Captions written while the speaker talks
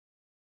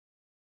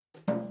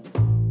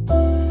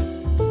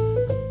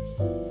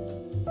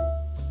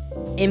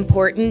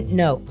Important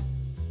note: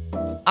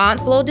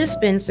 OntFlow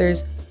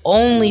dispensers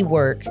only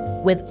work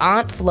with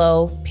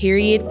OntFlow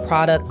period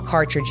product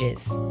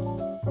cartridges.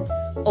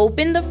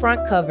 Open the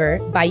front cover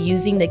by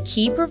using the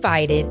key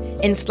provided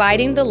and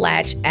sliding the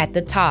latch at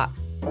the top.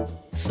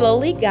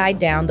 Slowly guide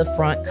down the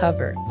front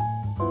cover.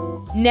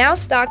 Now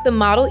stock the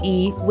Model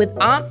E with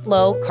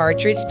OntFlow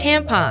cartridge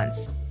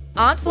tampons.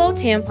 OntFlow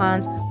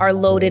tampons are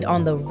loaded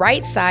on the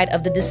right side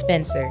of the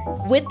dispenser.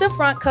 With the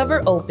front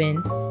cover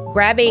open,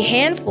 grab a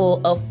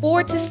handful of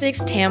 4 to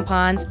 6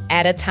 tampons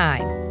at a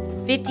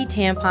time, 50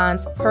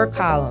 tampons per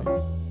column.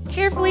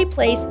 Carefully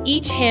place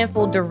each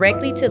handful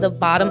directly to the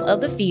bottom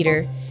of the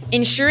feeder,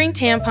 ensuring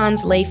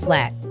tampons lay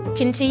flat.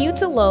 Continue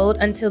to load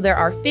until there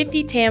are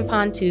 50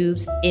 tampon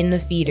tubes in the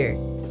feeder.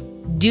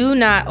 Do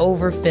not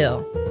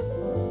overfill.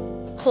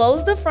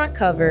 Close the front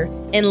cover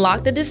and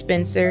lock the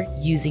dispenser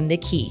using the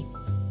key.